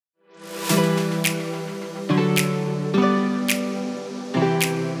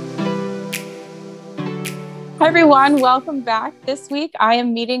Hi, everyone. Welcome back. This week, I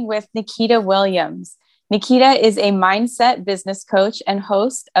am meeting with Nikita Williams. Nikita is a mindset business coach and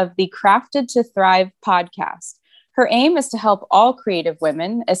host of the Crafted to Thrive podcast. Her aim is to help all creative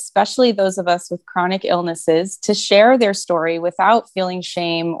women, especially those of us with chronic illnesses, to share their story without feeling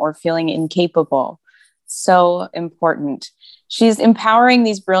shame or feeling incapable. So important. She's empowering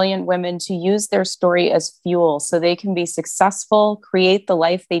these brilliant women to use their story as fuel so they can be successful, create the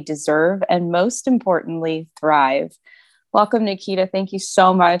life they deserve, and most importantly, thrive. Welcome, Nikita. Thank you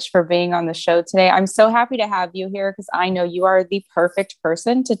so much for being on the show today. I'm so happy to have you here because I know you are the perfect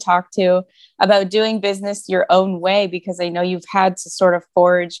person to talk to about doing business your own way, because I know you've had to sort of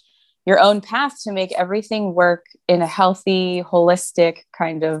forge your own path to make everything work in a healthy, holistic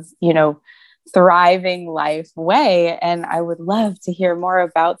kind of, thriving life way. And I would love to hear more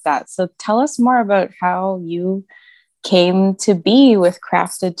about that. So tell us more about how you came to be with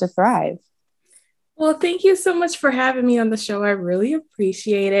Crafted to Thrive. Well, thank you so much for having me on the show. I really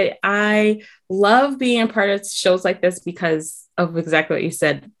appreciate it. I love being a part of shows like this because of exactly what you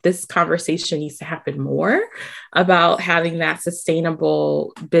said. This conversation needs to happen more about having that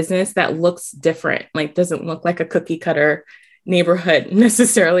sustainable business that looks different, like doesn't look like a cookie cutter neighborhood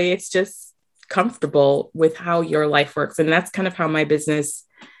necessarily. It's just comfortable with how your life works. And that's kind of how my business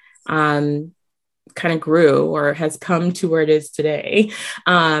kind of grew or has come to where it is today.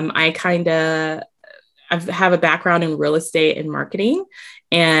 I have a background in real estate and marketing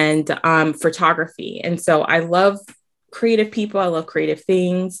and photography. And so I love creative people. I love creative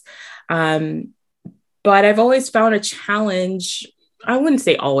things. But I've always found a challenge. I wouldn't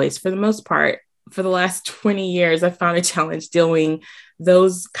say always, for the most part, for the last 20 years, I've found a challenge doing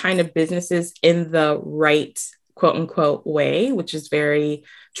those kind of businesses in the right, quote unquote, way, which is very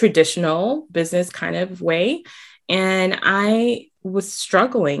traditional business kind of way. And I was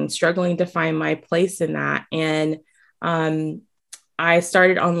struggling to find my place in that. And I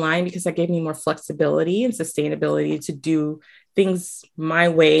started online because that gave me more flexibility and sustainability to do things my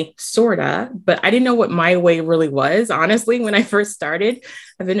way, sorta, but I didn't know what my way really was. Honestly, when I first started,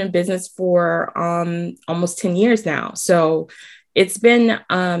 I've been in business for almost 10 years now. So it's been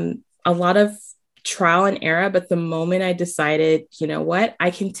a lot of trial and error. But the moment I decided, you know what,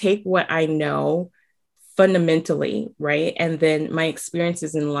 I can take what I know fundamentally, right? And then my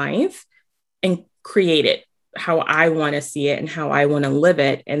experiences in life and create it how I want to see it and how I want to live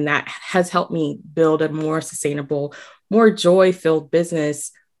it. And that has helped me build a more sustainable, more joy-filled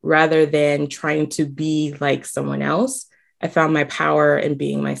business rather than trying to be like someone else. I found my power in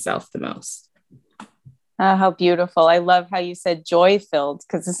being myself the most. Oh, how beautiful. I love how you said joy-filled,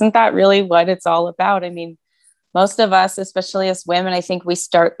 because isn't that really what it's all about? I mean, most of us, especially as women, I think we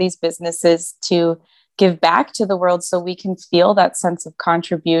start these businesses to give back to the world so we can feel that sense of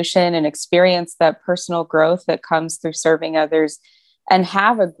contribution and experience that personal growth that comes through serving others and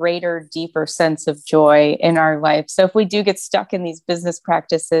have a greater, deeper sense of joy in our life. So if we do get stuck in these business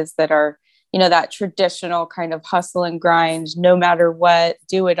practices that are, that traditional kind of hustle and grind, no matter what,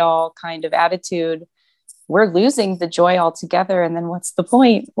 do it all kind of attitude, we're losing the joy altogether. And then what's the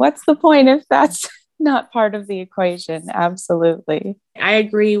point? What's the point if that's not part of the equation? Absolutely. I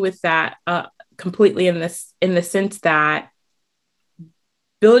agree with that. Completely in the sense that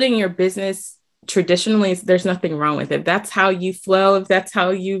building your business traditionally, there's nothing wrong with it. That's how you flow. If that's how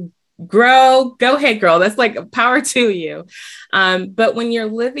you grow, go ahead, girl. That's like power to you. But when you're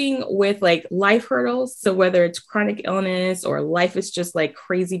living with like life hurdles, so whether it's chronic illness or life is just like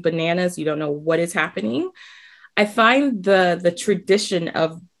crazy bananas, you don't know what is happening. I find the tradition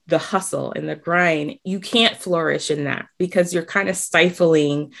of the hustle and the grind, you can't flourish in that because you're kind of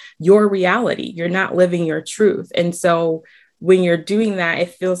stifling your reality. You're not living your truth. And so when you're doing that, it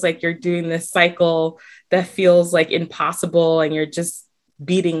feels like you're doing this cycle that feels like impossible and you're just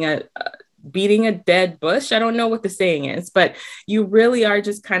beating a dead bush. I don't know what the saying is, but you really are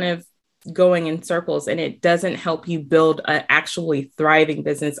just kind of going in circles and it doesn't help you build an actually thriving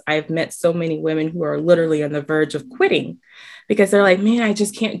business. I've met so many women who are literally on the verge of quitting because they're like, man, I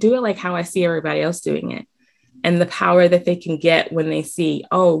just can't do it like how I see everybody else doing it. And the power that they can get when they see,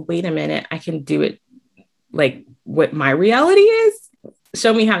 oh, wait a minute, I can do it like what my reality is.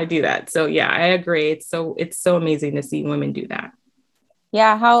 Show me how to do that. So yeah, I agree. It's so amazing to see women do that.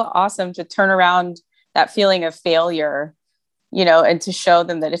 Yeah. How awesome to turn around that feeling of failure, and to show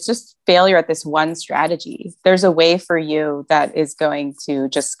them that it's just failure at this one strategy. There's a way for you that is going to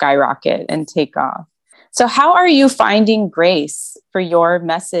just skyrocket and take off. So how are you finding grace for your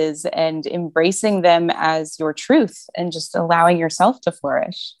messes and embracing them as your truth and just allowing yourself to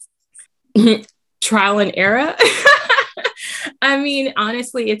flourish? Trial and error. I mean,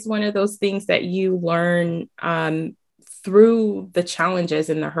 honestly, it's one of those things that you learn through the challenges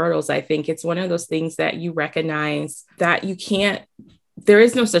and the hurdles. I think it's one of those things that you recognize that you can't, there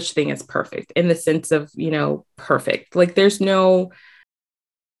is no such thing as perfect in the sense of, perfect. Like there's no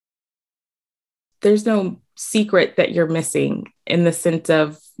secret that you're missing in the sense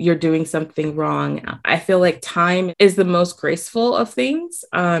of you're doing something wrong. I feel like time is the most graceful of things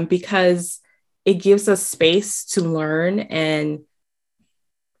because it gives us space to learn and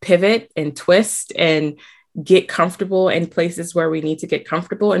pivot and twist and get comfortable in places where we need to get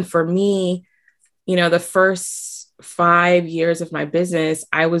comfortable. And for me, the first 5 years of my business,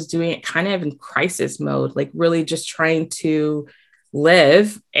 I was doing it kind of in crisis mode, like really just trying to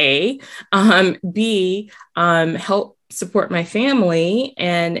live, B, help support my family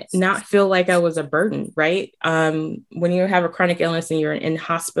and not feel like I was a burden, right? When you have a chronic illness and you're in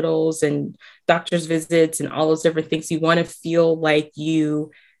hospitals and doctor's visits and all those different things, you want to feel like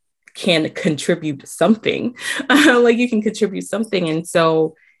you can contribute something, like you can contribute something. And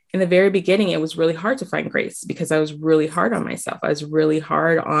so in the very beginning, it was really hard to find grace because I was really hard on myself. I was really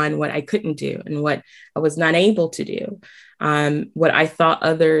hard on what I couldn't do and what I was not able to do, what I thought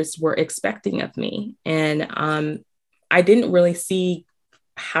others were expecting of me. And I didn't really see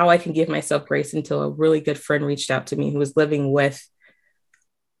how I can give myself grace until a really good friend reached out to me who was living with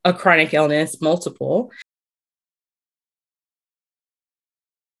a chronic illness, multiple.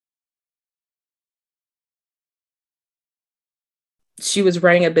 She was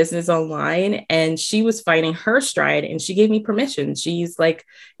running a business online and she was finding her stride and she gave me permission. She's like,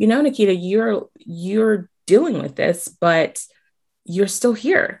 Nikita, you're dealing with this, but you're still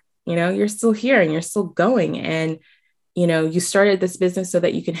here, you're still here and you're still going. And, you started this business so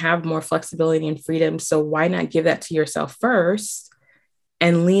that you can have more flexibility and freedom. So why not give that to yourself first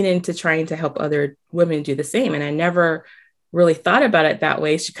and lean into trying to help other women do the same? And I never really thought about it that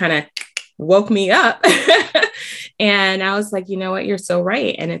way. She kind of woke me up. And I was like, you know what, you're so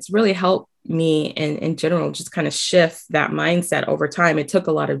right. And it's really helped me in general, just kind of shift that mindset over time. It took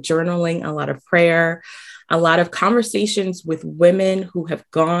a lot of journaling, a lot of prayer, a lot of conversations with women who have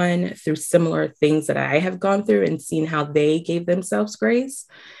gone through similar things that I have gone through and seen how they gave themselves grace.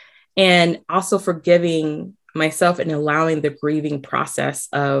 And also forgiving myself and allowing the grieving process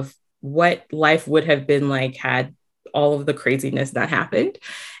of what life would have been like had all of the craziness that happened.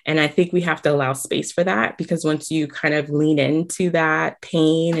 And I think we have to allow space for that, because once you kind of lean into that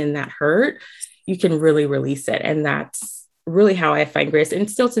pain and that hurt, you can really release it. And that's really how I find grace. And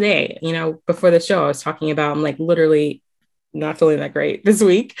still today, before the show, I was talking about, I'm like literally not feeling that great this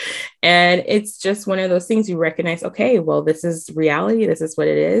week. And it's just one of those things you recognize, okay, well, this is reality. This is what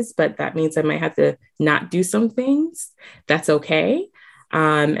it is. But that means I might have to not do some things. That's okay.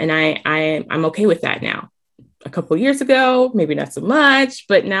 And I'm okay with that now. A couple of years ago, maybe not so much,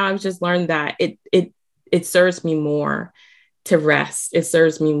 but now I've just learned that it serves me more to rest. It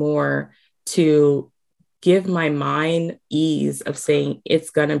serves me more to give my mind ease of saying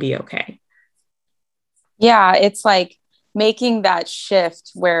it's going to be okay. Yeah, it's like making that shift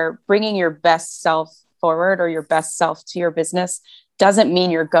where bringing your best self forward or your best self to your business doesn't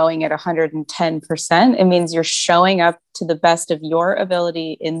mean you're going at 110%. It means you're showing up to the best of your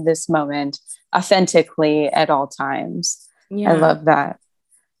ability in this moment, authentically at all times. Yeah. I love that.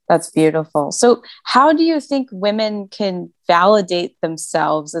 That's beautiful. So how do you think women can validate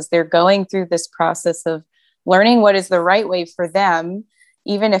themselves as they're going through this process of learning what is the right way for them,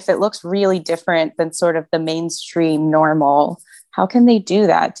 even if it looks really different than sort of the mainstream normal? How can they do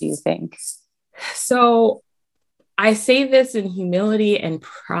that, do you think? So I say this in humility and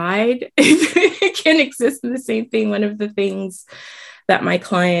pride. It can exist in the same thing. One of the things that my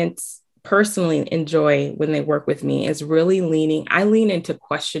clients personally enjoy when they work with me is really I lean into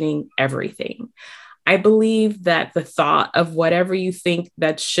questioning everything. I believe that the thought of whatever you think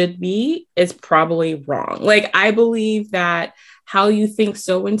that should be is probably wrong. Like, I believe that how you think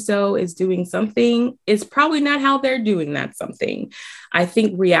so-and-so is doing something is probably not how they're doing that something. I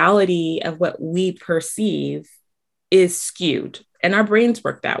think reality of what we perceive is skewed, and our brains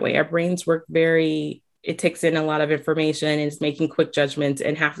work that way. Our brains work it takes in a lot of information and is making quick judgments,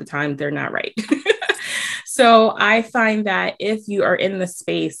 and half the time they're not right. So I find that if you are in the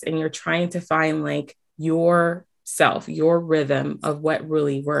space and you're trying to find like yourself, your rhythm of what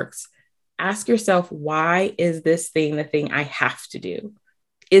really works, ask yourself, why is this thing the thing I have to do?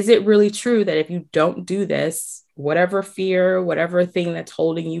 Is it really true that if you don't do this, whatever fear, whatever thing that's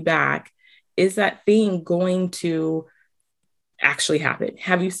holding you back, is that thing going to actually happen?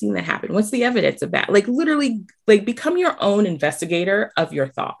 Have you seen that happen? What's the evidence of that? Like, literally, like, become your own investigator of your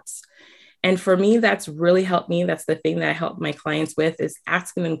thoughts. And for me, that's really helped me. That's the thing that I help my clients with, is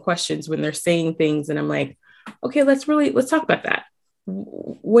asking them questions when they're saying things. And I'm like, okay, let's talk about that.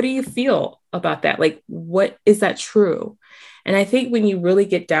 What do you feel about that? Like, what is that true? And I think when you really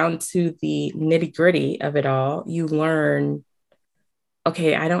get down to the nitty gritty of it all, you learn,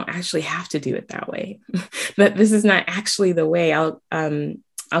 okay, I don't actually have to do it that way. That this is not actually the way. I'll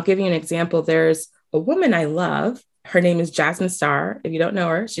give you an example. There's a woman I love. Her name is Jasmine Star. If you don't know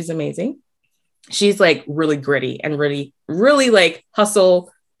her, she's amazing. She's like really gritty and really, really like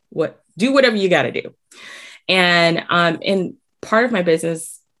hustle, do whatever you got to do. And in part of my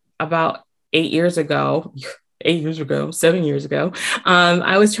business about 7 years ago,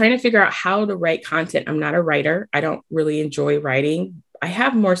 I was trying to figure out how to write content. I'm not a writer. I don't really enjoy writing. I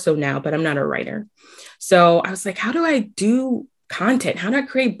have more so now, but I'm not a writer. So I was like, how do I do content? How do I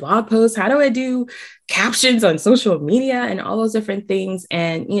create blog posts? How do I do captions on social media and all those different things?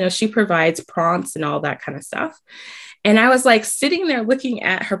 And, she provides prompts and all that kind of stuff. And I was like sitting there looking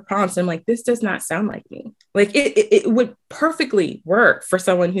at her prompts. And I'm like, this does not sound like me. Like it would perfectly work for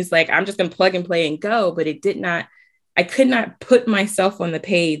someone who's like, I'm just going to plug and play and go. But I could not put myself on the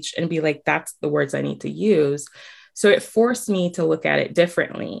page and be like, that's the words I need to use. So it forced me to look at it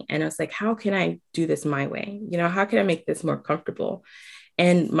differently. And I was like, how can I do this my way? How can I make this more comfortable?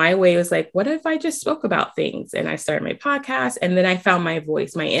 And my way was like, what if I just spoke about things? And I started my podcast, and then I found my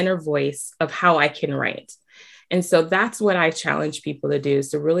voice, my inner voice of how I can write. And so that's what I challenge people to do,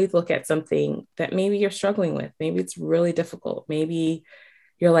 is to really look at something that maybe you're struggling with. Maybe it's really difficult. Maybe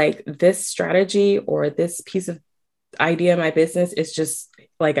you're like, this strategy or this piece of idea in my business is just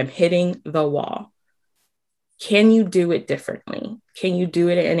like, I'm hitting the wall. Can you do it differently? Can you do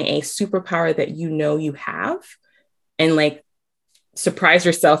it in a superpower that you have, and like surprise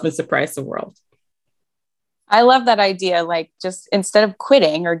yourself and surprise the world? I love that idea. Like, just instead of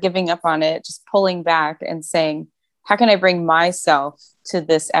quitting or giving up on it, just pulling back and saying, how can I bring myself to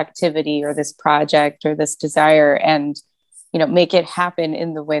this activity or this project or this desire, and, make it happen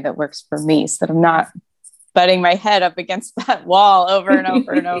in the way that works for me, so that I'm not butting my head up against that wall over and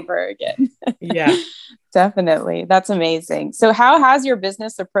over and over again. Yeah, definitely. That's amazing. So how has your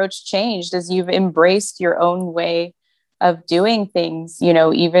business approach changed as you've embraced your own way of doing things,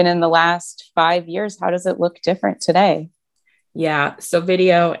 even in the last 5 years? How does it look different today? Yeah. So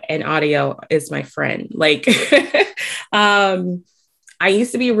video and audio is my friend. Like, I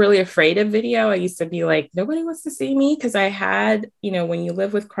used to be really afraid of video. I used to be like, nobody wants to see me, because I had, when you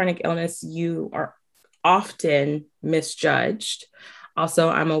live with chronic illness, you are often misjudged. Also,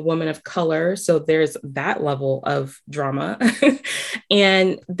 I'm a woman of color, so there's that level of drama.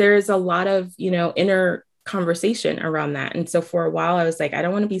 And there's a lot of, inner conversation around that. And so for a while, I was like, I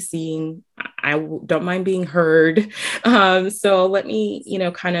don't want to be seen. I don't mind being heard. So let me,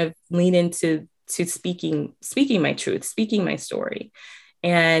 kind of lean into speaking my truth, speaking my story.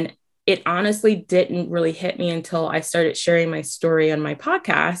 And it honestly didn't really hit me until I started sharing my story on my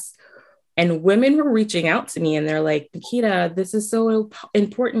podcast. And women were reaching out to me, and they're like, Nikita, this is so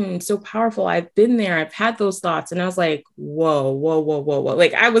important, so powerful. I've been there. I've had those thoughts. And I was like, whoa.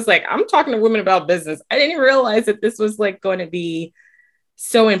 Like, I was like, I'm talking to women about business. I didn't realize that this was like going to be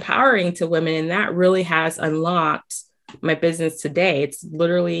so empowering to women. And that really has unlocked my business today. It's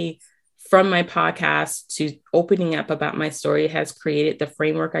literally from my podcast to opening up about my story. It has created the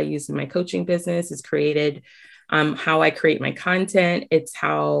framework I use in my coaching business. It's created how I create my content. It's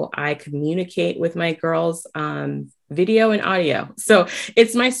how I communicate with my girls, video and audio. So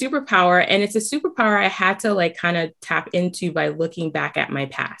it's my superpower, and it's a superpower I had to like kind of tap into by looking back at my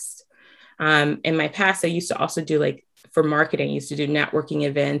past. In my past, I used to also do like, for marketing, I used to do networking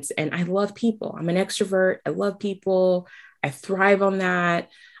events, and I love people. I'm an extrovert. I love people. I thrive on that.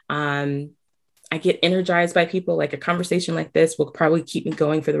 I get energized by people. Like, a conversation like this will probably keep me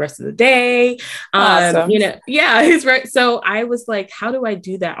going for the rest of the day. Awesome. Yeah, he's right. So I was like, how do I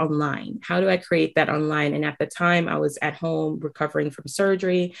do that online? How do I create that online? And at the time I was at home recovering from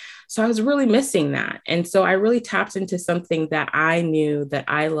surgery. So I was really missing that. And so I really tapped into something that I knew that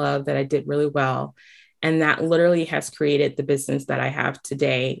I love, that I did really well. And that literally has created the business that I have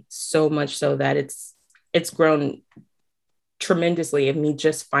today. So much so that it's grown tremendously, of me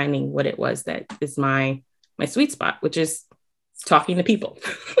just finding what it was that is my sweet spot, which is talking to people.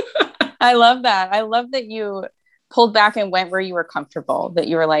 I love that. I love that you pulled back and went where you were comfortable, that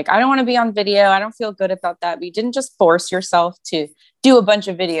you were like, I don't want to be on video. I don't feel good about that. But you didn't just force yourself to do a bunch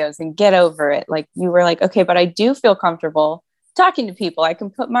of videos and get over it. Like, you were like, okay, but I do feel comfortable talking to people. I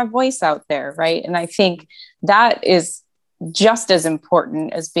can put my voice out there. Right. And I think that is just as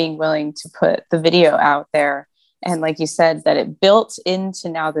important as being willing to put the video out there. And like you said, that it built into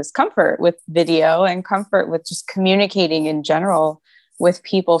now this comfort with video and comfort with just communicating in general with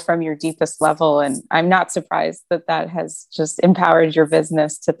people from your deepest level. And I'm not surprised that that has just empowered your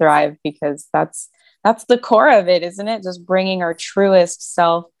business to thrive, because that's the core of it, isn't it? Just bringing our truest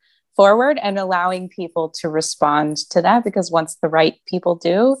self forward and allowing people to respond to that, because once the right people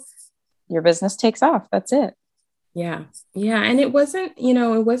do, your business takes off. That's it. Yeah. Yeah. And it wasn't,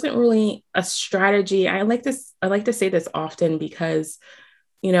 it wasn't really a strategy. I like to say this often because,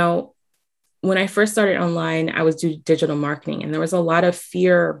 when I first started online, I was doing digital marketing, and there was a lot of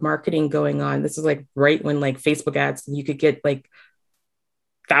fear marketing going on. This is like right when like Facebook ads, you could get like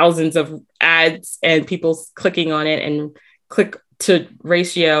thousands of ads and people clicking on it and click to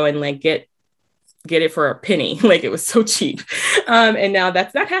ratio and like get it for a penny. Like, it was so cheap. And now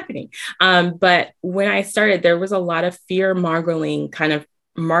that's not happening. But when I started, there was a lot of fear mongering kind of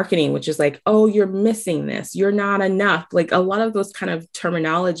marketing, which is like, oh, you're missing this, you're not enough. Like a lot of those kind of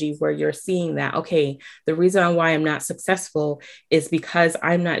terminology where you're seeing that, okay, the reason why I'm not successful is because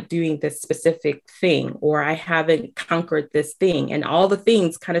I'm not doing this specific thing, or I haven't conquered this thing. And all the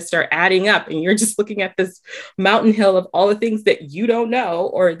things kind of start adding up, and you're just looking at this mountain hill of all the things that you don't know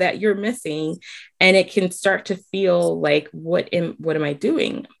or that you're missing. And it can start to feel like, what am I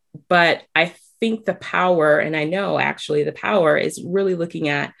doing? But I think the power, and I know actually the power, is really looking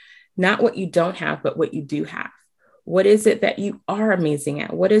at not what you don't have, but what you do have. What is it that you are amazing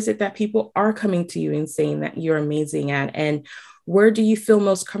at? What is it that people are coming to you and saying that you're amazing at? And where do you feel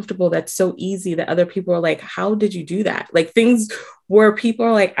most comfortable? That's so easy that other people are like, how did you do that? Like things where people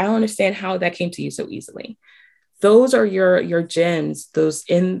are like, I don't understand how that came to you so easily. Those are your gems, those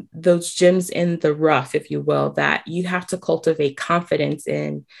gems in the rough, if you will, that you have to cultivate confidence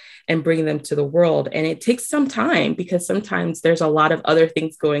in and bring them to the world. And it takes some time, because sometimes there's a lot of other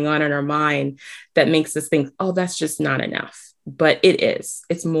things going on in our mind that makes us think, oh, that's just not enough. But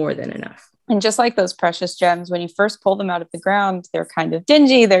it's more than enough. And just like those precious gems, when you first pull them out of the ground, they're kind of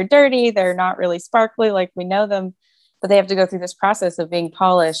dingy, they're dirty, they're not really sparkly like we know them. But they have to go through this process of being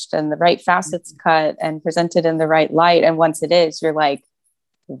polished and the right facets cut and presented in the right light. And once it is, you're like,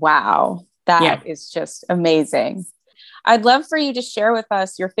 wow, that is just amazing. I'd love for you to share with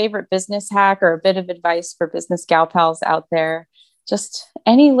us your favorite business hack or a bit of advice for business gal pals out there. Just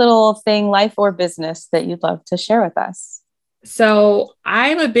any little thing, life or business, that you'd love to share with us. So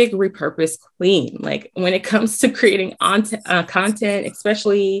I'm a big repurpose queen. Like when it comes to creating content,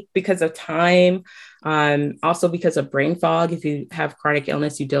 especially because of time, also because of brain fog. If you have chronic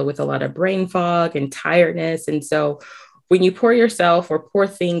illness, you deal with a lot of brain fog and tiredness. And so when you pour yourself or pour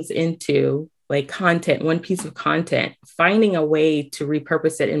things into like content, one piece of content, finding a way to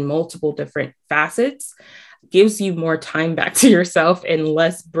repurpose it in multiple different facets gives you more time back to yourself and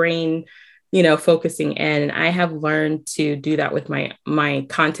less brain focusing in. And I have learned to do that with my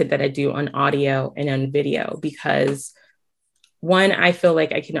content that I do on audio and on video, because one, I feel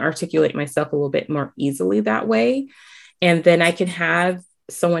like I can articulate myself a little bit more easily that way. And then I can have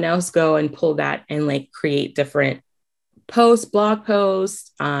someone else go and pull that and like create different posts, blog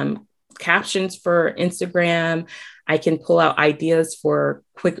posts, captions for Instagram. I can pull out ideas for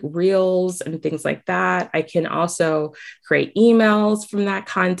quick reels and things like that. I can also create emails from that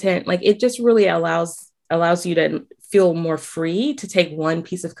content. Like it just really allows you to feel more free to take one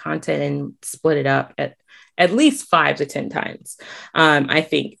piece of content and split it up at least 5 to 10 times. I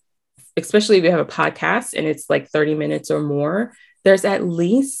think, especially if you have a podcast and it's like 30 minutes or more, there's at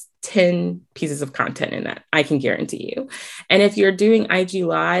least 10 pieces of content in that, I can guarantee you. And if you're doing IG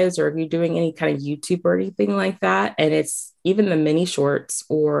lives, or if you're doing any kind of YouTube or anything like that, and it's even the mini shorts,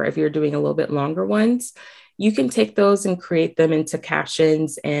 or if you're doing a little bit longer ones, you can take those and create them into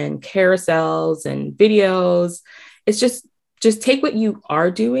captions and carousels and videos. It's just take what you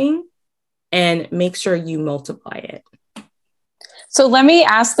are doing and make sure you multiply it. So let me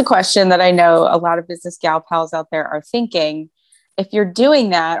ask the question that I know a lot of business gal pals out there are thinking. If you're doing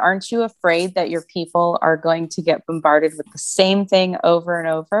that, aren't you afraid that your people are going to get bombarded with the same thing over and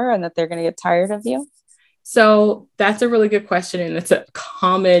over, and that they're going to get tired of you? So that's a really good question. And it's a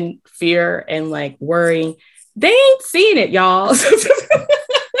common fear and like worrying. They ain't seen it, y'all. So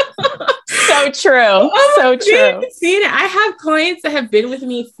true. So true. Seen it. I have clients that have been with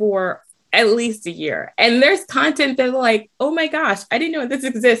me for at least a year, and there's content that like, oh my gosh, I didn't know this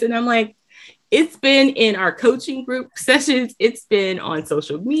exists. And I'm like, It's been in our coaching group sessions. It's been on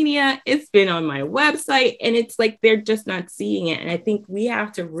social media. It's been on my website. And it's like, they're just not seeing it. And I think we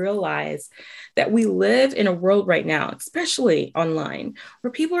have to realize that we live in a world right now, especially online,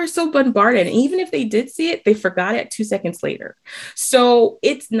 where people are so bombarded. And even if they did see it, they forgot it 2 seconds later. So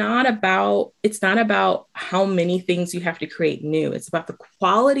it's not about how many things you have to create new. It's about the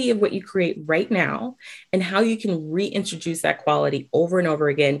quality of what you create right now and how you can reintroduce that quality over and over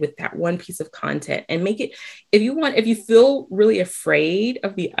again with that one piece of content and make it, if you feel really afraid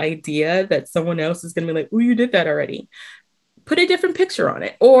of the idea that someone else is going to be like, oh, you did that already, put a different picture on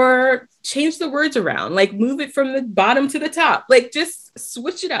it or change the words around, like move it from the bottom to the top, like just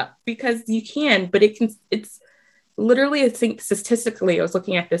switch it up because you can, but it's literally, I think statistically, I was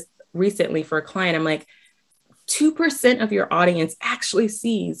looking at this recently for a client. I'm like, 2% of your audience actually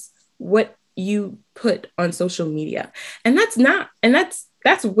sees what you put on social media. And that's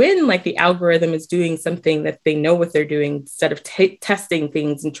when like the algorithm is doing something that they know what they're doing instead of testing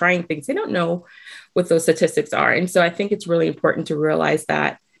things and trying things. They don't know what those statistics are. And so I think it's really important to realize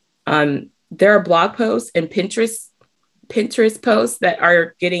that there are blog posts and Pinterest posts that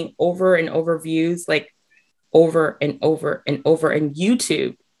are getting over and over views, like over and over and over. And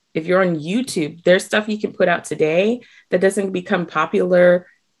YouTube, if you're on YouTube, there's stuff you can put out today that doesn't become popular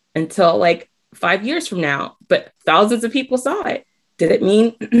until like 5 years from now, but thousands of people saw it. Did it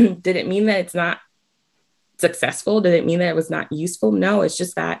mean that it's not successful? Did it mean that it was not useful? No, it's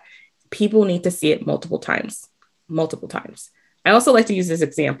just that people need to see it multiple times. I also like to use this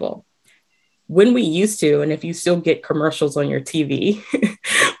example. When we used to, and if you still get commercials on your TV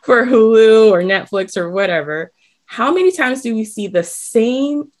for Hulu or Netflix or whatever, how many times do we see the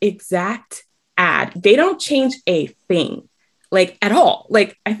same exact ad? They don't change a thing, like at all.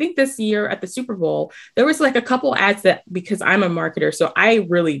 Like I think this year at the Super Bowl, there was like a couple ads that, because I'm a marketer, so I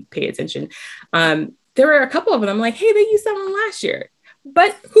really pay attention. There were a couple of them. I'm like, hey, they used that one last year.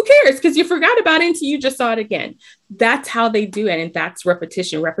 But who cares? Because you forgot about it until you just saw it again. That's how they do it. And that's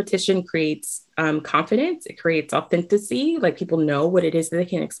repetition. Repetition creates confidence. It creates authenticity. Like people know what it is that they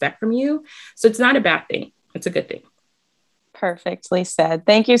can expect from you. So it's not a bad thing. It's a good thing. Perfectly said.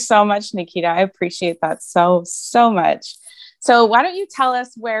 Thank you so much, Nikita. I appreciate that so much. So why don't you tell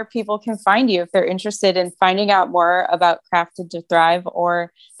us where people can find you if they're interested in finding out more about Crafted to Thrive,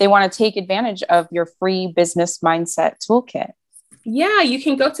 or they want to take advantage of your free business mindset toolkit? Yeah, you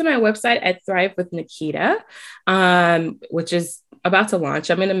can go to my website at Thrive with Nikita, which is about to launch.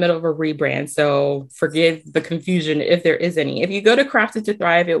 I'm in the middle of a rebrand, so forgive the confusion if there is any. If you go to Crafted to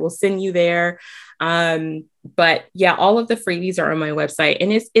Thrive, it will send you there. But yeah, all of the freebies are on my website,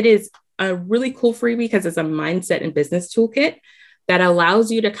 and it is a really cool freebie because it's a mindset and business toolkit that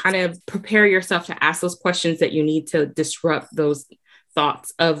allows you to kind of prepare yourself to ask those questions that you need to disrupt those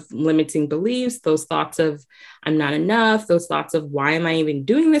thoughts of limiting beliefs, those thoughts of I'm not enough, those thoughts of why am I even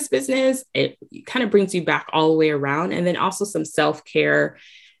doing this business? It kind of brings you back all the way around. And then also some self-care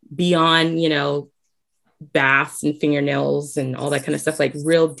beyond, baths and fingernails and all that kind of stuff, like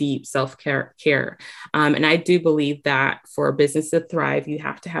real deep self-care. And I do believe that for a business to thrive, you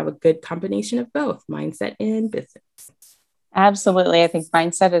have to have a good combination of both mindset and business. Absolutely. I think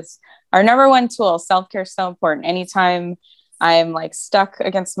mindset is our number one tool. Self-care is so important. Anytime I'm like stuck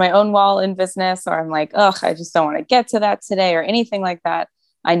against my own wall in business, or I'm like, I just don't want to get to that today or anything like that,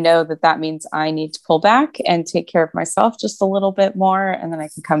 I know that means I need to pull back and take care of myself just a little bit more. And then I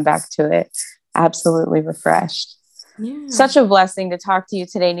can come back to it absolutely refreshed. Yeah. Such a blessing to talk to you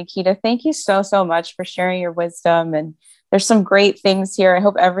today, Nikita. Thank you so much for sharing your wisdom. And there's some great things here. I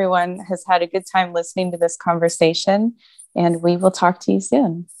hope everyone has had a good time listening to this conversation, and we will talk to you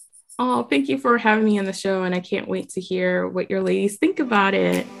soon. Oh, thank you for having me on the show. And I can't wait to hear what your ladies think about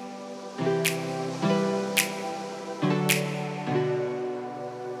it.